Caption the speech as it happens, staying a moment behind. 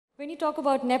When you talk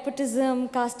about nepotism,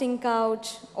 casting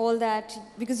couch, all that,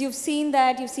 because you've seen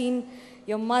that, you've seen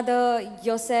your mother,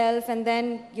 yourself, and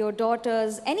then your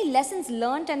daughters, any lessons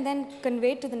learnt and then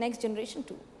conveyed to the next generation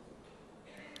too?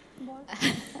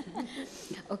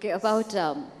 Okay, about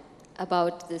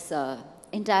this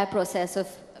entire process of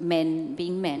men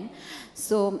being men.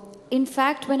 So, in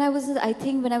fact, I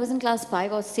think when I was in class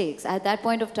 5 or 6, at that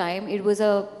point of time, it was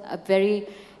a very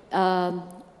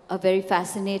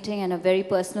fascinating and a very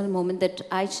personal moment that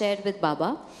I shared with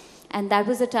Baba. And that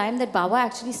was the time that Baba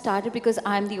actually started, because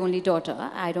I'm the only daughter.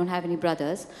 I don't have any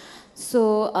brothers.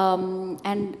 So,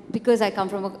 and because I come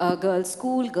from a girls'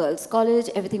 school, girls' college,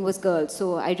 everything was girls.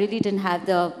 So I really didn't have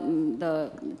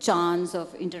the chance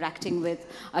of interacting with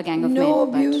a gang of men. No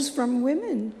abuse from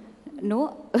women.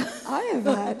 No? I have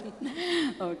had.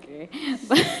 Okay.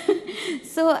 But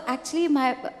so actually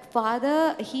my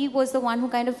father, he was the one who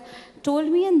kind of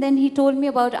told me, and then he told me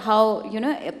about how,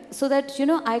 so that,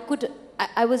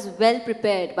 I was well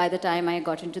prepared by the time I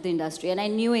got into the industry, and I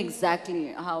knew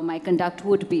exactly how my conduct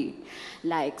would be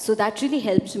like. So that really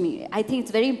helped me. I think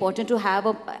it's very important to have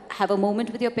a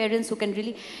moment with your parents who can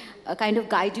really kind of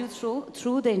guide you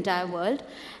through the entire world.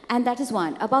 And that is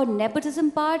one. About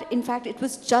nepotism part, in fact, it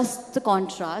was just the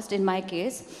contrast in my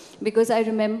case, because I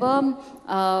remember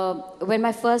when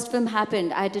my first film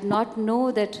happened, I did not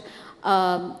know that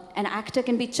an actor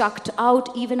can be chucked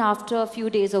out even after a few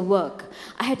days of work.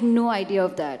 I had no idea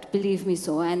of that, believe me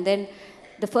so. And then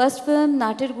the first film,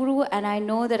 Natir Guru, and I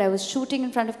know that I was shooting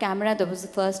in front of camera. That was the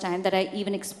first time that I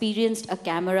even experienced a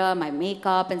camera, my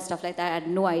makeup and stuff like that. I had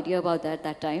no idea about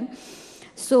that time.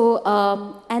 So,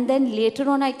 and then later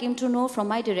on I came to know from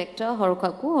my director,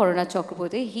 Horokaku, Horona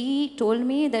Chakraborty, he told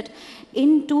me that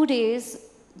in 2 days,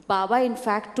 Baba in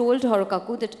fact told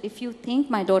Horokaku that if you think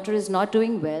my daughter is not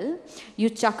doing well, you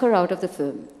chuck her out of the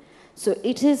film. So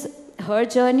it is her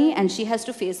journey, and she has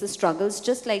to face the struggles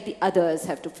just like the others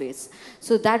have to face.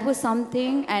 So that was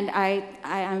something, and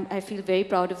I feel very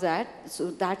proud of that.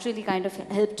 So that really kind of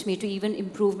helped me to even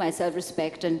improve my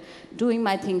self-respect and doing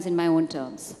my things in my own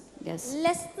terms. Yes.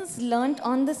 Lessons learnt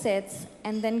on the sets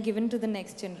and then given to the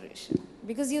next generation,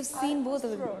 because you've seen both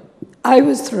of them. I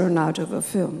was thrown out of a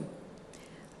film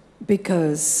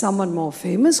because someone more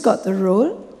famous got the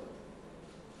role.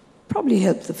 Probably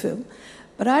helped the film.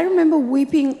 But I remember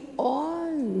weeping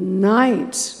all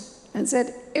night and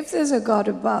said, if there's a God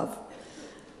above,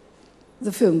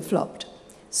 the film flopped.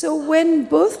 So when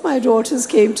both my daughters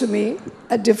came to me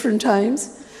at different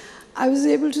times, I was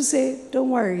able to say,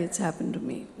 don't worry, it's happened to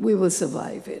me. We will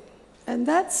survive it. And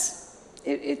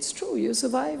it's true, you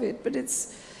survive it, but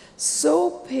it's so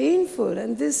painful.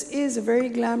 And this is a very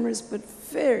glamorous but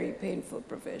very painful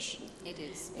profession. It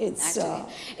is, it's,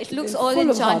 actually. It looks all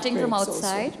enchanting from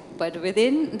outside, but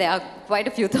within there are quite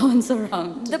a few thorns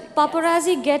around. The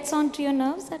paparazzi gets onto your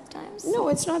nerves at times? No,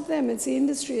 it's not them, it's the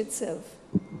industry itself.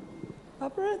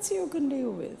 Paparazzi you can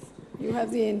deal with. You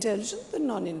have the intelligent, the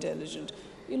non-intelligent.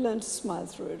 You learn to smile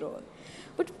through it all.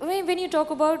 But when you talk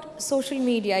about social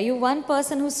media, you're one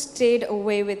person who stayed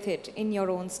away with it in your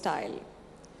own style.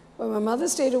 Well, my mother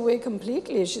stayed away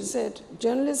completely. She said,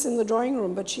 journalists in the drawing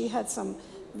room, but she had some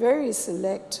very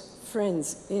select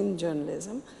friends in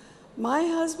journalism. My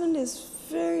husband is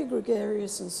very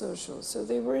gregarious and social, so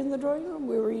they were in the drawing room.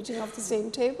 We were eating off the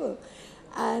same table.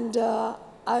 And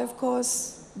I, of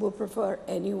course, will prefer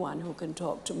anyone who can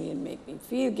talk to me and make me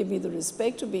feel, give me the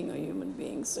respect of being a human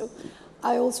being. So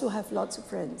I also have lots of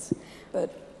friends,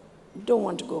 but don't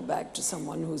want to go back to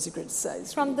someone who's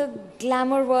criticized From me. the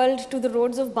glamour world to the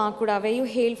roads of Bankura, where you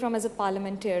hail from as a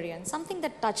parliamentarian, something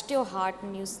that touched your heart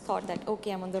and you thought that,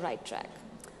 okay, I'm on the right track.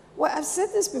 Well, I've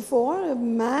said this before, a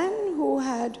man who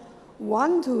had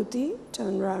one dhuti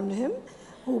turned around him,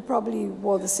 who probably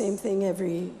wore the same thing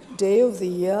every day of the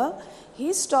year,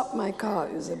 he stopped my car.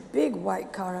 It was a big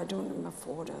white car, I don't know, a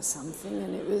Ford or something,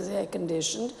 and it was air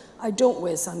conditioned. I don't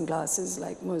wear sunglasses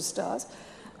like most stars.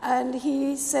 And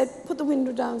he said, put the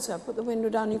window down, sir, put the window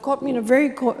down. He caught me in a very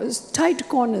tight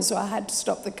corner, so I had to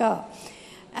stop the car.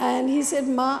 And he said,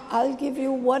 Ma, I'll give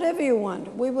you whatever you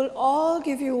want. We will all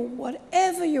give you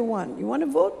whatever you want. You want a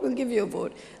vote? We'll give you a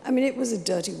vote. I mean, it was a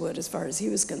dirty word as far as he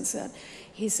was concerned.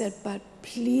 He said, but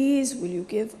please, will you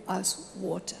give us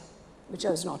water? Which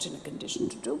I was not in a condition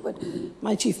to do, but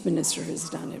my chief minister has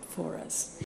done it for us.